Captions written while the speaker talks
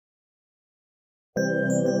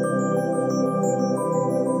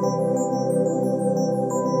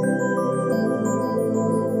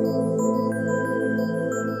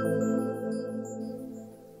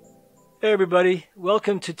Hey everybody,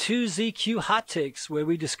 welcome to 2ZQ Hot Takes, where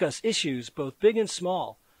we discuss issues both big and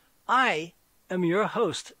small. I am your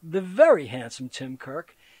host, the very handsome Tim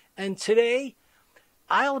Kirk, and today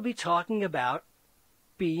I'll be talking about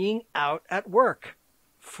being out at work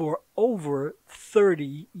for over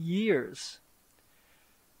 30 years.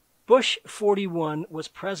 Bush 41 was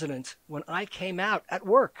president when I came out at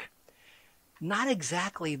work. Not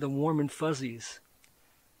exactly the warm and fuzzies.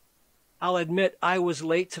 I'll admit I was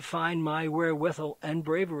late to find my wherewithal and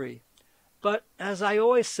bravery. But as I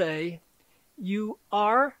always say, you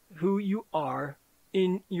are who you are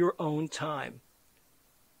in your own time.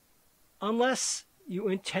 Unless you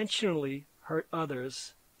intentionally hurt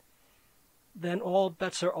others, then all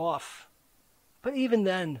bets are off. But even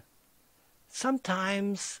then,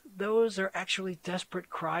 sometimes those are actually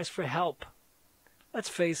desperate cries for help. Let's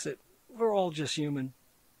face it, we're all just human.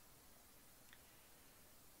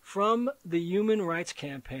 From the Human Rights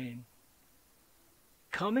Campaign,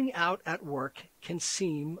 coming out at work can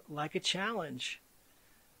seem like a challenge,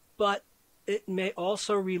 but it may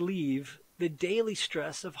also relieve the daily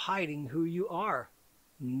stress of hiding who you are.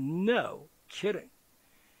 No kidding.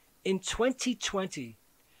 In 2020,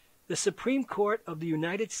 the Supreme Court of the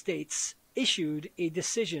United States issued a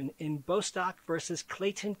decision in Bostock versus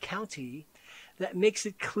Clayton County that makes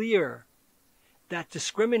it clear that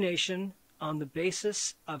discrimination on the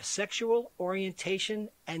basis of sexual orientation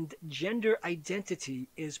and gender identity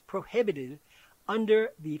is prohibited under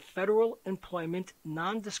the federal employment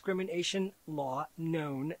non-discrimination law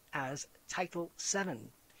known as Title VII.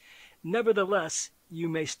 Nevertheless, you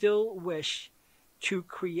may still wish to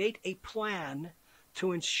create a plan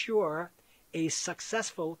to ensure a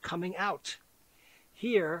successful coming out.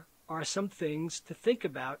 Here are some things to think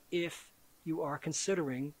about if you are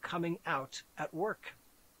considering coming out at work.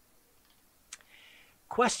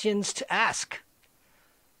 Questions to ask.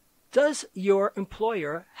 Does your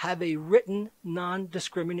employer have a written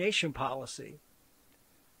non-discrimination policy?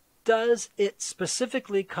 Does it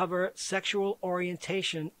specifically cover sexual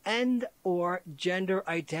orientation and/or gender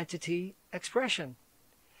identity expression?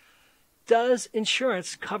 Does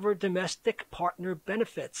insurance cover domestic partner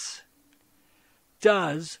benefits?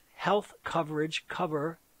 Does health coverage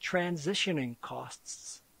cover transitioning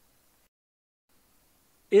costs?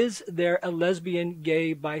 Is there a lesbian,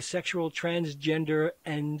 gay, bisexual, transgender,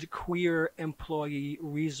 and queer employee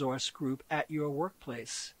resource group at your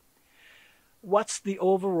workplace? What's the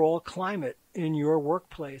overall climate in your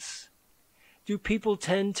workplace? Do people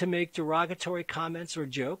tend to make derogatory comments or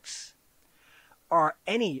jokes? Are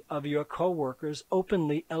any of your coworkers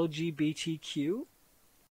openly LGBTQ?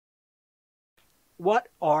 What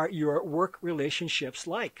are your work relationships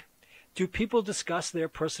like? Do people discuss their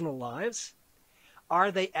personal lives? Are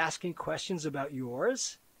they asking questions about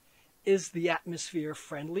yours? Is the atmosphere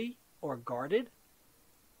friendly or guarded?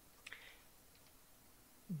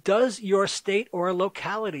 Does your state or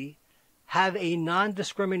locality have a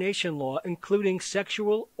non-discrimination law including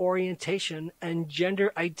sexual orientation and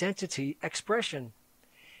gender identity expression?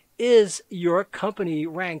 Is your company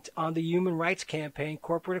ranked on the Human Rights Campaign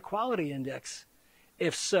Corporate Equality Index?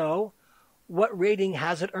 If so, what rating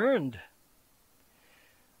has it earned?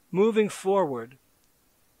 Moving forward,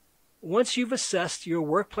 once you've assessed your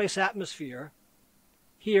workplace atmosphere,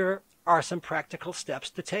 here are some practical steps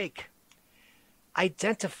to take.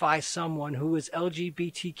 Identify someone who is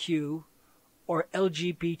LGBTQ or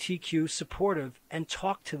LGBTQ supportive and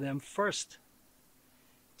talk to them first.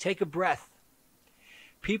 Take a breath.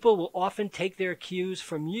 People will often take their cues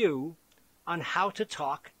from you on how to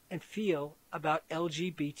talk and feel about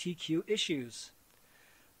LGBTQ issues.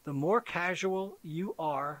 The more casual you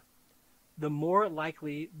are, the more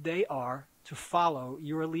likely they are to follow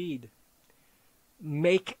your lead.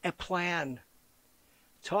 Make a plan.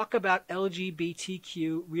 Talk about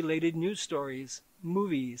LGBTQ-related news stories,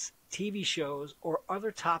 movies, TV shows, or other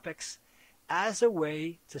topics as a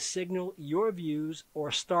way to signal your views or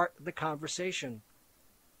start the conversation.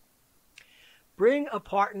 Bring a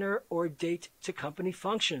partner or date to company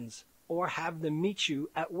functions, or have them meet you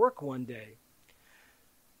at work one day.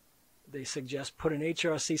 They suggest put an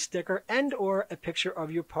HRC sticker and/or a picture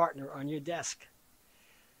of your partner on your desk.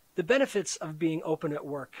 The benefits of being open at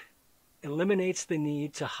work: eliminates the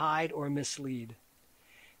need to hide or mislead,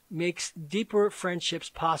 makes deeper friendships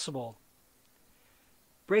possible,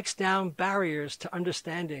 breaks down barriers to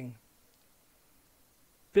understanding,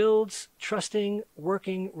 builds trusting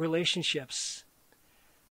working relationships,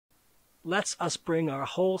 lets us bring our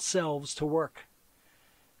whole selves to work,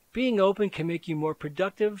 Being open can make you more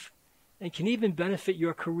productive and can even benefit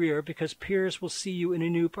your career because peers will see you in a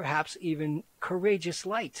new, perhaps even courageous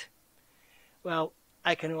light. Well,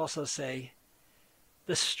 I can also say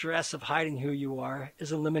the stress of hiding who you are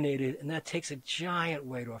is eliminated, and that takes a giant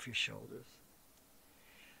weight off your shoulders.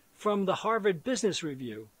 From the Harvard Business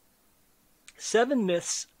Review, 7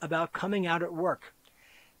 myths about coming out at work.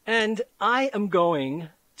 And I am going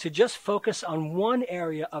to just focus on one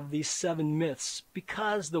area of these 7 myths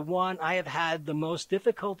because the one I have had the most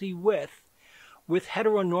difficulty with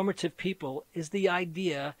heteronormative people is the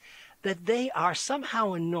idea that they are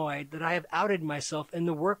somehow annoyed that I have outed myself in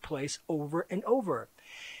the workplace over and over.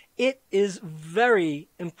 It is very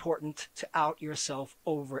important to out yourself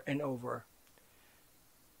over and over.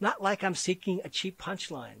 Not like I'm seeking a cheap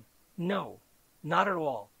punchline. No, not at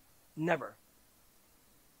all. Never.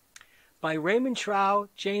 By Raymond Trow,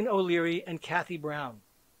 Jane O'Leary, and Kathy Brown.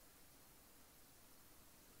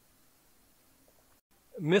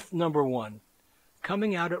 Myth number 1.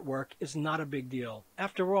 Coming out at work is not a big deal.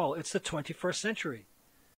 After all, it's the 21st century.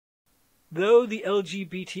 Though the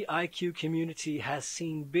LGBTIQ community has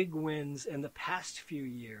seen big wins in the past few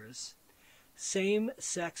years,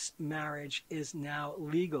 same-sex marriage is now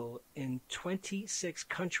legal in 26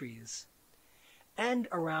 countries, and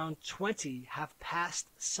around 20 have passed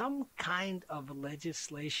some kind of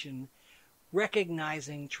legislation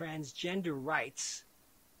recognizing transgender rights.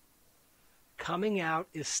 Coming out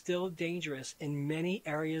is still dangerous in many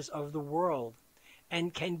areas of the world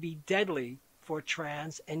and can be deadly for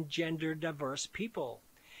trans and gender diverse people.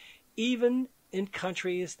 Even in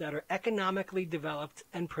countries that are economically developed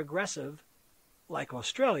and progressive, like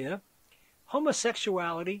Australia,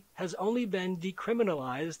 homosexuality has only been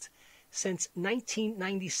decriminalized since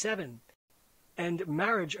 1997, and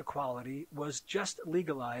marriage equality was just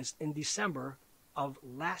legalized in December of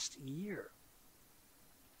last year.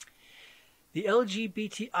 The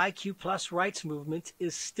LGBTIQ+ rights movement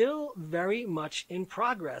is still very much in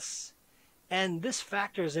progress, and this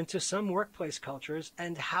factors into some workplace cultures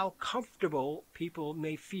and how comfortable people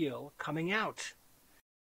may feel coming out.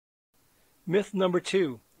 Myth number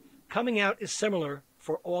 2. Coming out is similar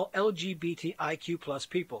for all LGBTIQ+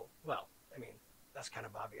 people. Well, I mean, that's kind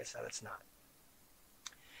of obvious that it's not.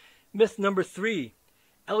 Myth number 3.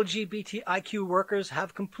 LGBTIQ workers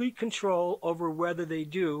have complete control over whether they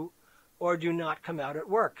do or do not come out at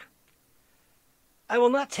work. I will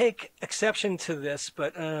not take exception to this,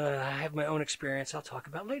 but I have my own experience I'll talk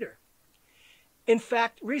about later. In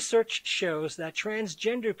fact, research shows that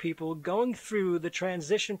transgender people going through the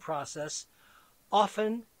transition process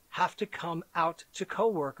often have to come out to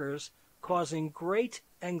coworkers, causing great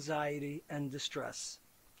anxiety and distress.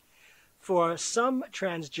 For some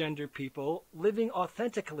transgender people, living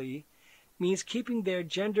authentically means keeping their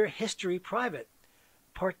gender history private,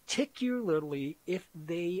 particularly if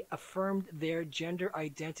they affirmed their gender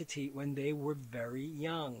identity when they were very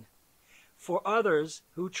young. For others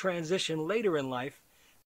who transition later in life,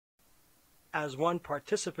 as one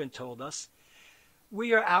participant told us,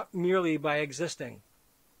 we are out merely by existing.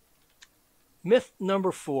 Myth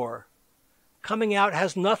number 4. Coming out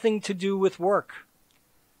has nothing to do with work.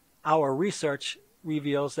 Our research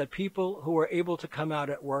reveals that people who are able to come out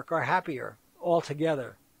at work are happier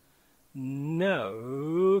altogether.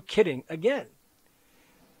 No kidding again.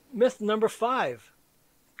 Myth number 5.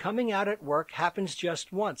 Coming out at work happens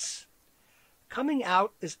just once. Coming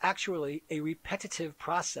out is actually a repetitive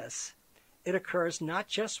process. It occurs not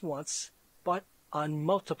just once, but on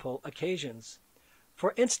multiple occasions.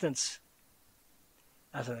 For instance,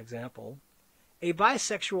 as an example, a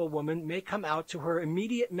bisexual woman may come out to her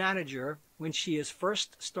immediate manager when she is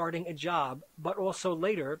first starting a job, but also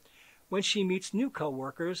later when she meets new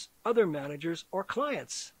coworkers, other managers, or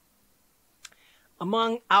clients.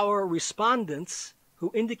 Among our respondents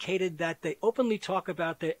who indicated that they openly talk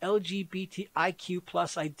about their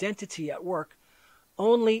LGBTIQ+ identity at work,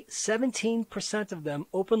 only 17% of them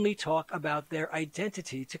openly talk about their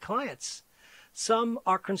identity to clients. Some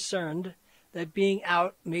are concerned that being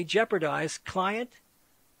out may jeopardize client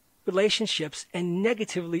relationships and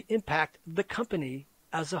negatively impact the company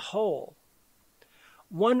as a whole.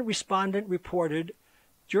 One respondent reported,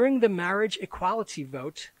 "During the marriage equality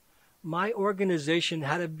vote, my organization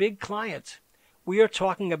had a big client. We are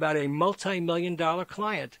talking about a multi-million-dollar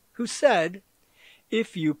client who said,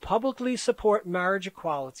 'If you publicly support marriage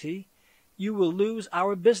equality, you will lose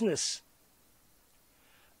our business.'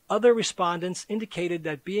 Other respondents indicated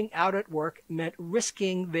that being out at work meant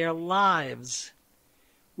risking their lives.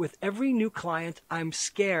 'With every new client, I'm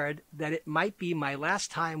scared that it might be my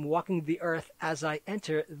last time walking the earth as I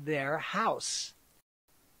enter their house.'"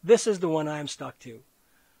 This is the one I'm stuck to.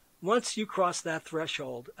 Once you cross that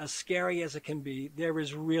threshold, as scary as it can be, there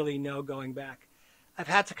is really no going back. I've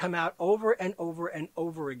had to come out over and over and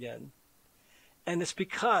over again. And it's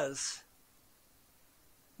because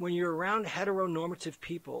when you're around heteronormative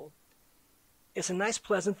people, it's a nice,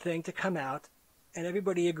 pleasant thing to come out, and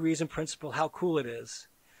everybody agrees in principle how cool it is.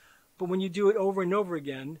 But when you do it over and over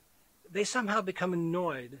again, they somehow become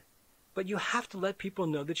annoyed. But you have to let people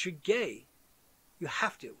know that you're gay. You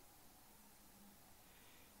have to.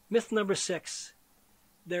 Myth number 6,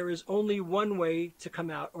 there is only one way to come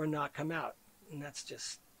out or not come out. And that's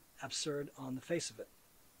just absurd on the face of it.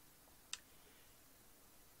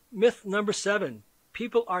 Myth number 7,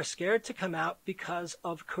 people are scared to come out because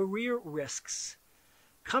of career risks.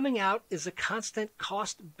 Coming out is a constant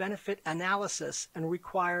cost-benefit analysis and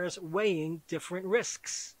requires weighing different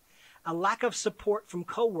risks. A lack of support from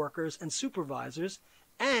coworkers and supervisors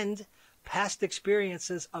and past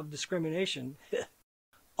experiences of discrimination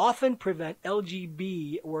often prevent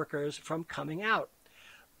LGB workers from coming out.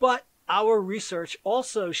 But our research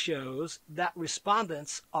also shows that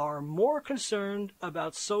respondents are more concerned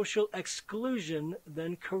about social exclusion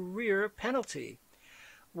than career penalty.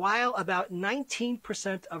 While about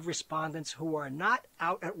 19% of respondents who are not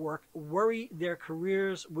out at work worry their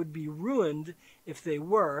careers would be ruined if they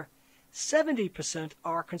were, 70%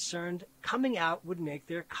 are concerned coming out would make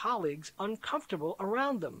their colleagues uncomfortable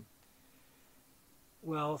around them.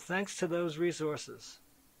 Well, thanks to those resources.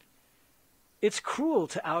 It's cruel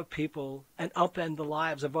to out people and upend the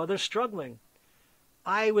lives of others struggling.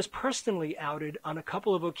 I was personally outed on a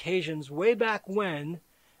couple of occasions way back when,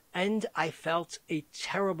 and I felt a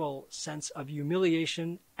terrible sense of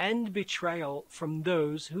humiliation and betrayal from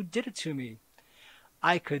those who did it to me.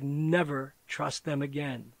 I could never trust them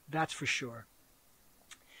again, that's for sure.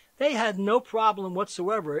 They had no problem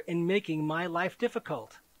whatsoever in making my life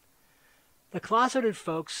difficult. The closeted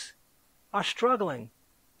folks are struggling,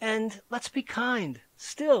 and let's be kind.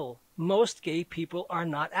 Still, most gay people are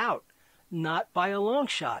not out, not by a long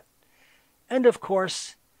shot. And of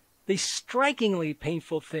course, the strikingly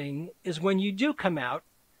painful thing is when you do come out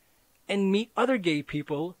and meet other gay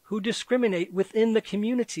people who discriminate within the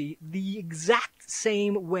community the exact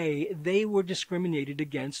same way they were discriminated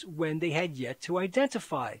against when they had yet to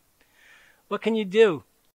identify. What can you do?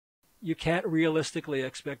 You can't realistically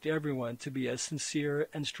expect everyone to be as sincere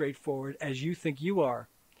and straightforward as you think you are.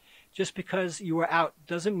 Just because you are out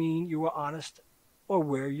doesn't mean you are honest or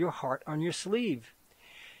wear your heart on your sleeve.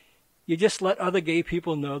 You just let other gay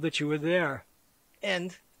people know that you are there,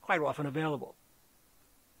 and quite often available.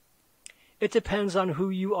 It depends on who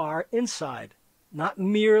you are inside, not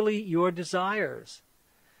merely your desires.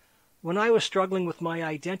 When I was struggling with my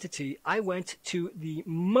identity, I went to the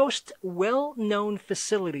most well-known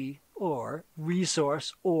facility or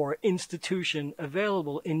resource or institution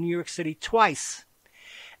available in New York City twice,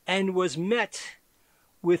 and was met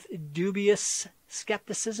with dubious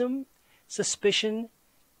skepticism, suspicion,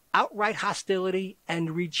 outright hostility,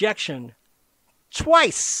 and rejection.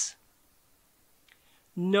 Twice!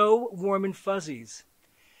 No warm and fuzzies.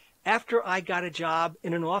 After I got a job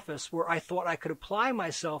in an office where I thought I could apply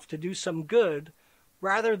myself to do some good,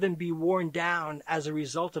 rather than be worn down as a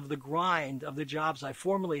result of the grind of the jobs I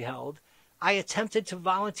formerly held, I attempted to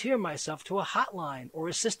volunteer myself to a hotline or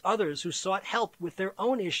assist others who sought help with their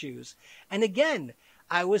own issues. And again,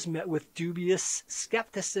 I was met with dubious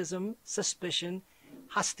skepticism, suspicion,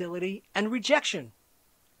 hostility, and rejection.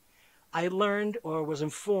 I learned or was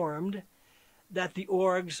informed that the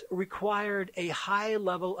orgs required a high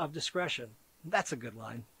level of discretion. That's a good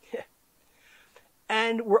line.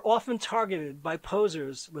 And were often targeted by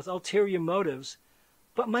posers with ulterior motives,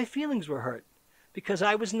 but my feelings were hurt because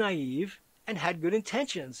I was naive and had good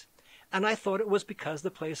intentions, and I thought it was because the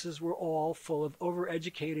places were all full of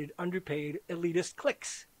overeducated, underpaid, elitist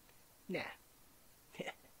cliques. Nah.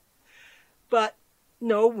 But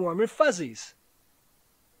no warm and fuzzies.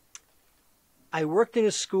 I worked in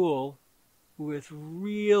a school with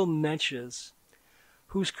real mensches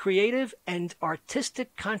whose creative and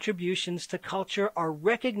artistic contributions to culture are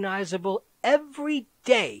recognizable every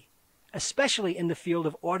day, especially in the field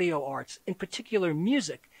of audio arts, in particular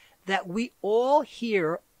music, that we all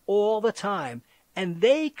hear all the time, and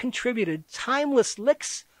they contributed timeless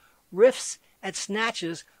licks, riffs, and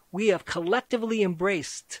snatches we have collectively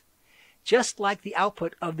embraced, just like the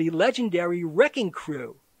output of the legendary Wrecking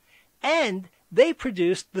Crew. And they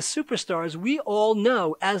produced the superstars we all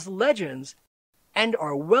know as legends and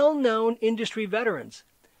are well-known industry veterans.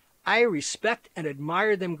 I respect and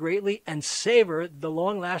admire them greatly and savor the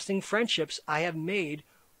long-lasting friendships I have made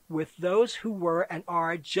with those who were and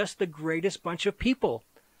are just the greatest bunch of people.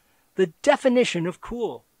 The definition of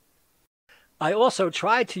cool. I also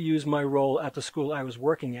tried to use my role at the school I was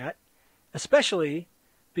working at, especially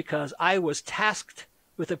because I was tasked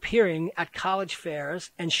with appearing at college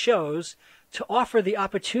fairs and shows to offer the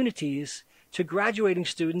opportunities to graduating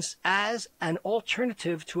students as an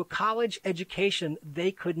alternative to a college education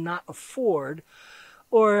they could not afford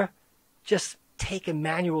or just take a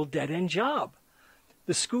manual dead-end job.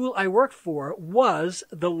 The school I worked for was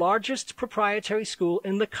the largest proprietary school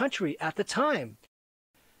in the country at the time,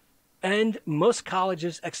 and most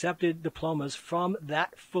colleges accepted diplomas from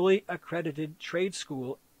that fully accredited trade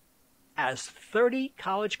school as 30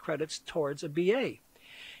 college credits towards a BA.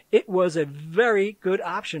 It was a very good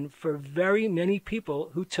option for very many people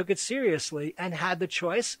who took it seriously and had the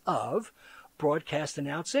choice of broadcast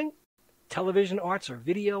announcing, television arts or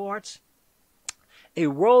video arts, a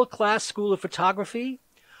world-class school of photography,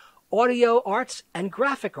 audio arts, and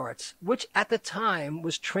graphic arts, which at the time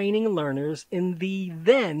was training learners in the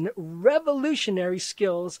then revolutionary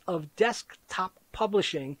skills of desktop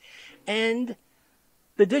publishing and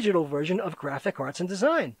the digital version of graphic arts and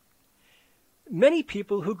design. Many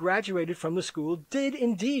people who graduated from the school did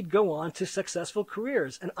indeed go on to successful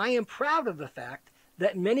careers, and I am proud of the fact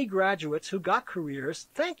that many graduates who got careers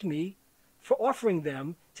thanked me for offering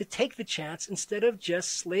them to take the chance instead of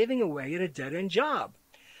just slaving away at a dead-end job.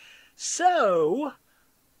 So,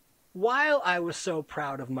 while I was so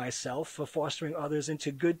proud of myself for fostering others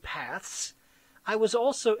into good paths, I was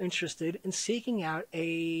also interested in seeking out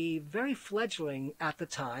a very fledgling, at the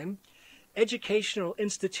time, educational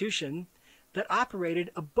institution that operated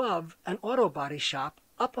above an auto body shop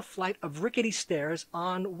up a flight of rickety stairs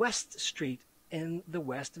on West Street in the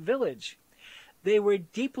West Village. They were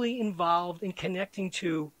deeply involved in connecting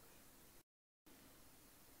to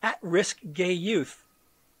at-risk gay youth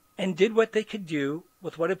and did what they could do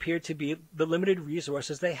with what appeared to be the limited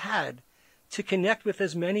resources they had to connect with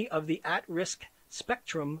as many of the at-risk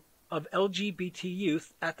spectrum of LGBT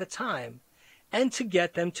youth at the time, and to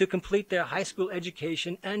get them to complete their high school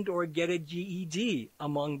education and or get a GED,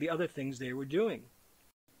 among the other things they were doing.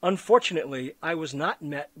 Unfortunately, I was not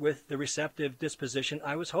met with the receptive disposition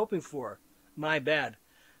I was hoping for. My bad.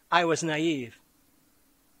 I was naive.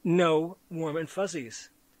 No warm and fuzzies.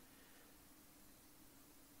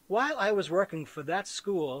 While I was working for that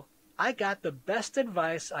school, I got the best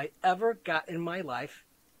advice I ever got in my life,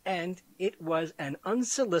 and it was an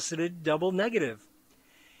unsolicited double negative.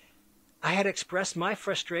 I had expressed my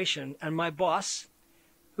frustration, and my boss,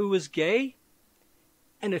 who was gay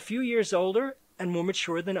and a few years older and more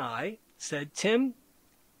mature than I, said, "Tim,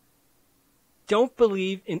 don't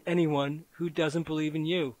believe in anyone who doesn't believe in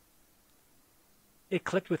you." It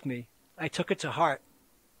clicked with me. I took it to heart.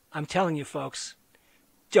 I'm telling you, folks,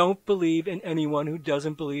 don't believe in anyone who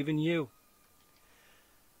doesn't believe in you.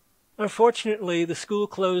 Unfortunately, the school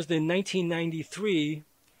closed in 1993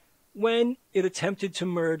 when it attempted to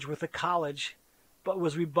merge with a college, but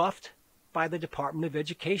was rebuffed by the Department of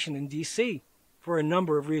Education in D.C. for a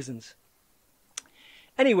number of reasons.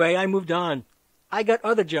 Anyway, I moved on. I got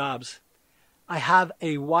other jobs. I have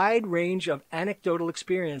a wide range of anecdotal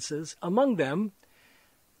experiences. Among them,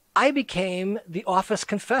 I became the office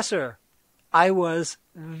confessor. I was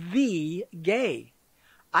the gay.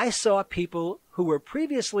 I saw people who were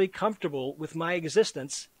previously comfortable with my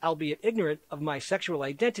existence, albeit ignorant of my sexual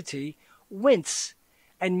identity, wince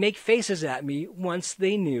and make faces at me once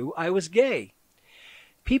they knew I was gay.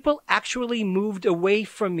 People actually moved away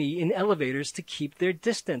from me in elevators to keep their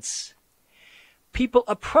distance. People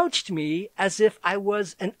approached me as if I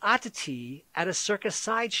was an oddity at a circus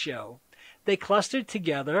sideshow. They clustered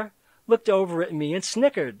together, looked over at me and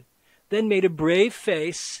snickered, then made a brave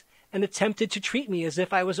face and attempted to treat me as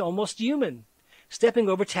if I was almost human, stepping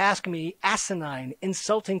over to ask me asinine,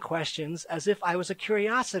 insulting questions as if I was a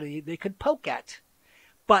curiosity they could poke at,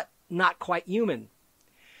 but not quite human.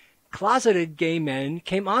 Closeted gay men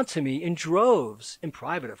came on to me in droves, in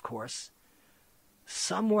private, of course.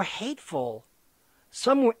 Some were hateful.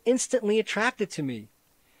 Some were instantly attracted to me.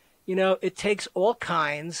 You know, it takes all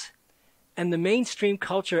kinds, and the mainstream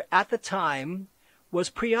culture at the time was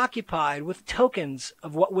preoccupied with tokens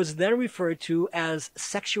of what was then referred to as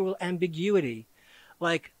sexual ambiguity,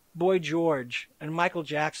 like Boy George and Michael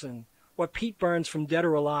Jackson or Pete Burns from Dead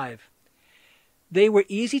or Alive. They were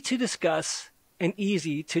easy to discuss and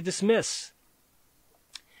easy to dismiss.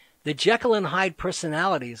 The Jekyll and Hyde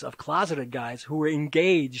personalities of closeted guys who were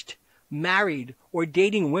engaged, married, or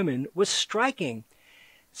dating women was striking.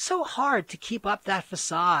 So hard to keep up that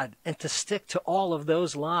facade and to stick to all of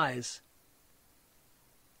those lies.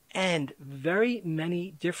 And very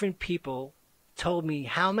many different people told me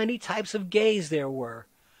how many types of gays there were,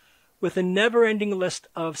 with a never-ending list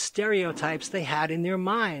of stereotypes they had in their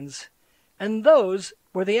minds. And those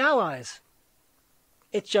were the allies.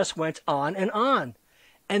 It just went on.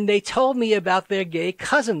 And they told me about their gay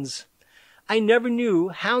cousins. I never knew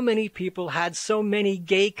how many people had so many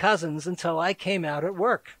gay cousins until I came out at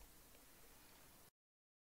work.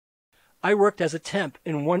 I worked as a temp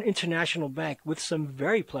in one international bank with some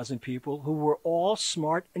very pleasant people who were all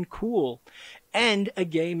smart and cool, and a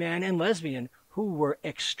gay man and lesbian who were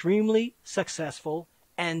extremely successful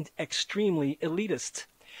and extremely elitist.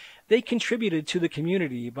 They contributed to the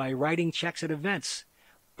community by writing checks at events,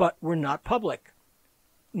 but were not public.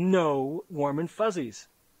 No warm and fuzzies.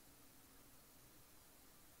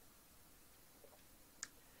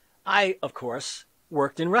 I, of course,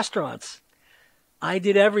 worked in restaurants. I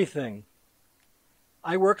did everything.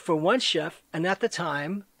 I worked for one chef, and at the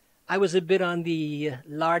time, I was a bit on the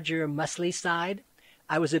larger, muscly side.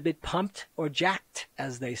 I was a bit pumped, or jacked,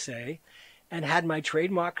 as they say, and had my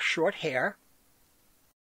trademark short hair,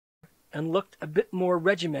 and looked a bit more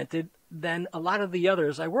regimented than a lot of the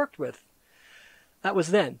others I worked with. That was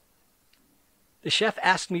then. The chef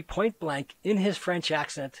asked me point blank in his French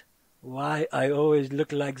accent, why I always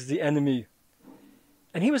look like the enemy.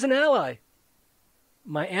 And he was an ally.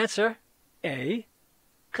 My answer, A,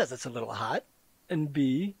 because it's a little hot, and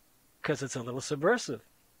B, because it's a little subversive.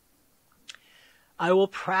 I will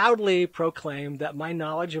proudly proclaim that my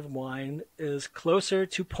knowledge of wine is closer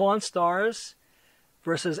to Pawn Stars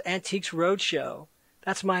versus Antiques Roadshow.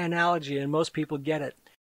 That's my analogy, and most people get it.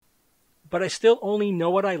 But I still only know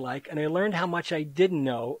what I like, and I learned how much I didn't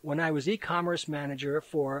know when I was e-commerce manager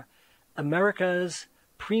for America's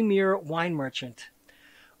premier wine merchant.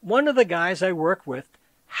 One of the guys I worked with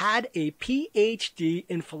had a PhD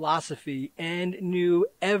in philosophy and knew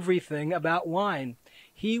everything about wine.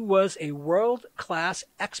 He was a world-class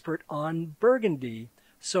expert on Burgundy,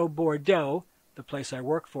 so Bordeaux, the place I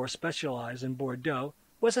worked for specialized in Bordeaux,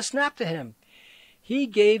 was a snap to him. He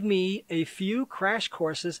gave me a few crash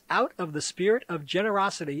courses out of the spirit of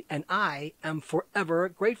generosity, and I am forever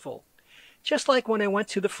grateful. Just like when I went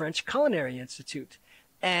to the French Culinary Institute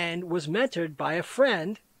and was mentored by a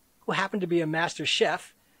friend who happened to be a master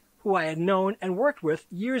chef who I had known and worked with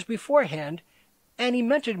years beforehand, and he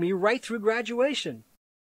mentored me right through graduation.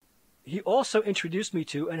 He also introduced me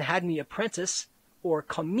to and had me apprentice, or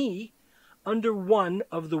commis, under one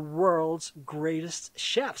of the world's greatest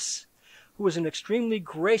chefs, who was an extremely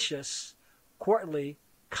gracious, courtly,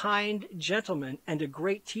 kind gentleman and a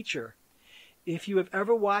great teacher. If you have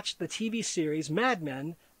ever watched the TV series Mad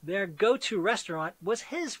Men, their go-to restaurant was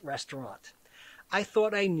his restaurant. I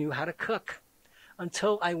thought I knew how to cook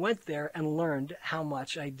until I went there and learned how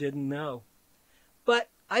much I didn't know. But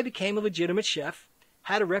I became a legitimate chef,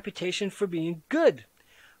 had a reputation for being good,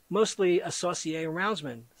 mostly a saucier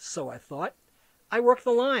roundsman, so I thought. I worked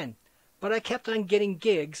the line, but I kept on getting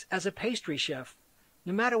gigs as a pastry chef,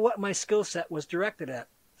 no matter what my skill set was directed at.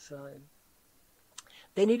 So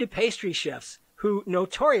they needed pastry chefs who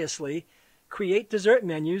notoriously create dessert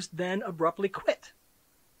menus, then abruptly quit.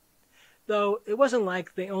 Though it wasn't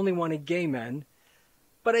like they only wanted gay men,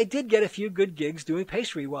 but I did get a few good gigs doing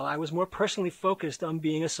pastry while I was more personally focused on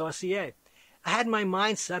being a saucier. I had my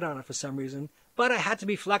mind set on it for some reason, but I had to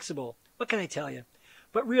be flexible. What can I tell you?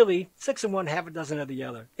 But really, 6 of one, half a dozen of the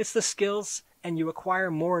other. It's the skills, and you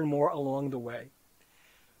acquire more and more along the way.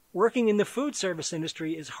 Working in the food service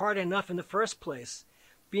industry is hard enough in the first place.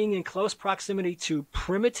 Being in close proximity to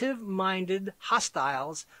primitive-minded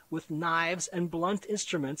hostiles with knives and blunt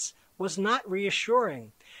instruments was not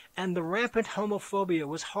reassuring, and the rampant homophobia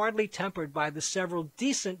was hardly tempered by the several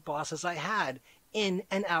decent bosses I had in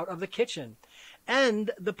and out of the kitchen.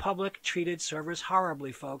 And the public treated servers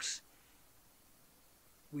horribly, folks.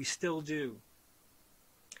 We still do.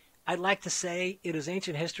 I'd like to say it is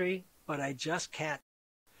ancient history, but I just can't.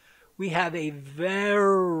 We have a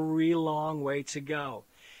very long way to go.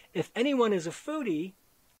 If anyone is a foodie,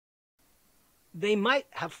 they might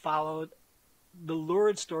have followed the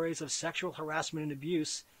lurid stories of sexual harassment and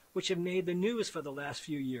abuse which have made the news for the last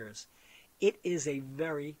few years. It is a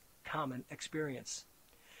very common experience.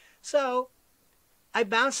 So I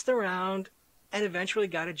bounced around and eventually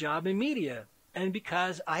got a job in media. And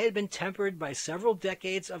because I had been tempered by several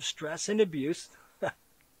decades of stress and abuse,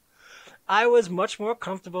 I was much more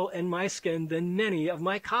comfortable in my skin than many of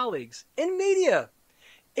my colleagues in media,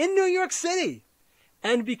 in New York City.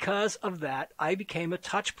 And because of that, I became a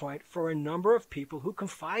touch point for a number of people who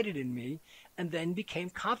confided in me and then became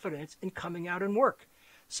confident in coming out and work.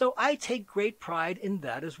 So I take great pride in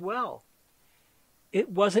that as well. It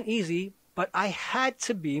wasn't easy, but I had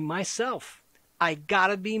to be myself. I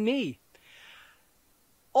gotta be me.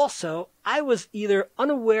 Also, I was either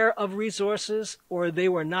unaware of resources or they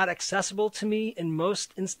were not accessible to me in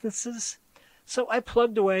most instances. So I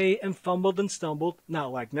plugged away and fumbled and stumbled,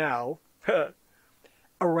 not like now,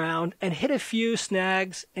 around and hit a few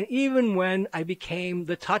snags. And even when I became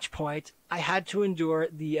the touch point, I had to endure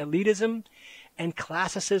the elitism and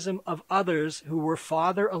classicism of others who were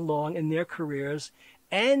farther along in their careers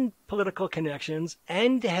and political connections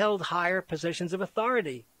and held higher positions of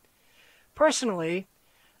authority. Personally,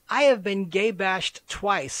 I have been gay bashed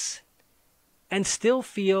twice and still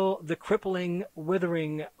feel the crippling,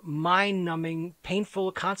 withering, mind-numbing,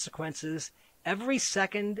 painful consequences every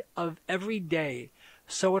second of every day,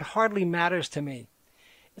 so it hardly matters to me.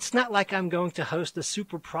 It's not like I'm going to host a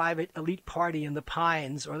super private elite party in the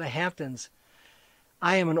Pines or the Hamptons.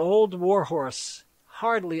 I am an old warhorse,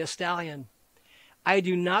 hardly a stallion. I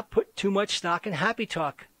do not put too much stock in happy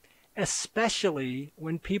talk, especially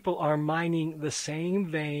when people are mining the same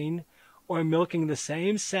vein or milking the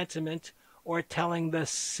same sentiment or telling the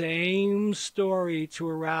same story to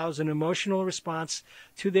arouse an emotional response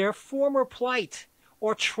to their former plight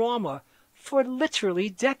or trauma for literally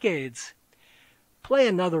decades. Play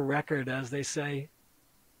another record, as they say.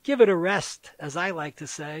 Give it a rest, as I like to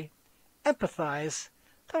say. Empathize.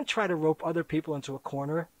 Don't try to rope other people into a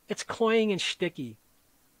corner. It's cloying and shticky.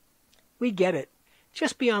 We get it.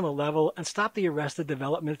 Just be on the level and stop the arrested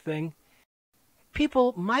development thing.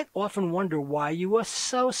 People might often wonder why you are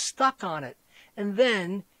so stuck on it, and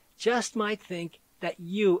then just might think that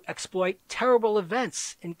you exploit terrible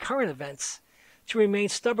events and current events to remain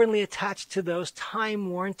stubbornly attached to those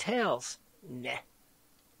time-worn tales. Nah.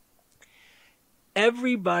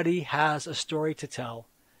 Everybody has a story to tell,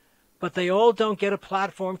 but they all don't get a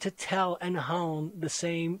platform to tell and hone the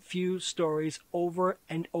same few stories over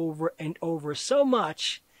and over and over so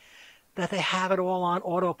much that they have it all on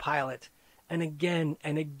autopilot and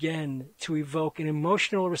again to evoke an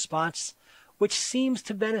emotional response which seems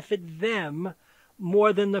to benefit them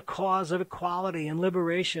more than the cause of equality and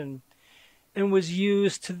liberation, and was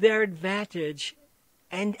used to their advantage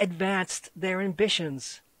and advanced their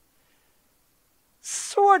ambitions.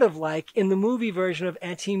 Sort of like in the movie version of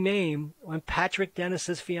Auntie Mame, when Patrick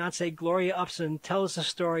Dennis's fiancée Gloria Upson tells the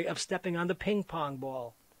story of stepping on the ping pong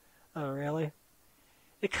ball. Oh, really?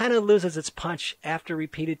 It kind of loses its punch after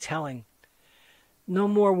repeated telling. No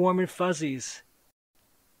more warm and fuzzies.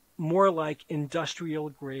 More like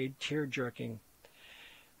industrial-grade tear-jerking.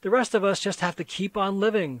 The rest of us just have to keep on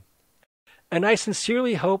living. And I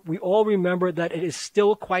sincerely hope we all remember that it is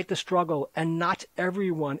still quite the struggle, and not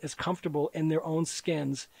everyone is comfortable in their own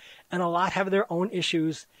skins, and a lot have their own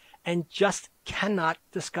issues, and just cannot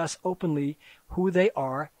discuss openly who they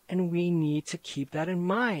are, and we need to keep that in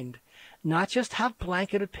mind, not just have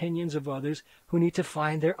blanket opinions of others who need to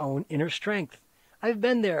find their own inner strength. I've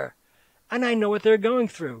been there, and I know what they're going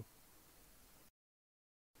through.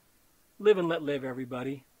 Live and let live,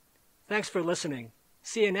 everybody. Thanks for listening.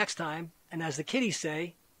 See you next time. And as the kiddies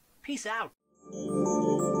say, peace out.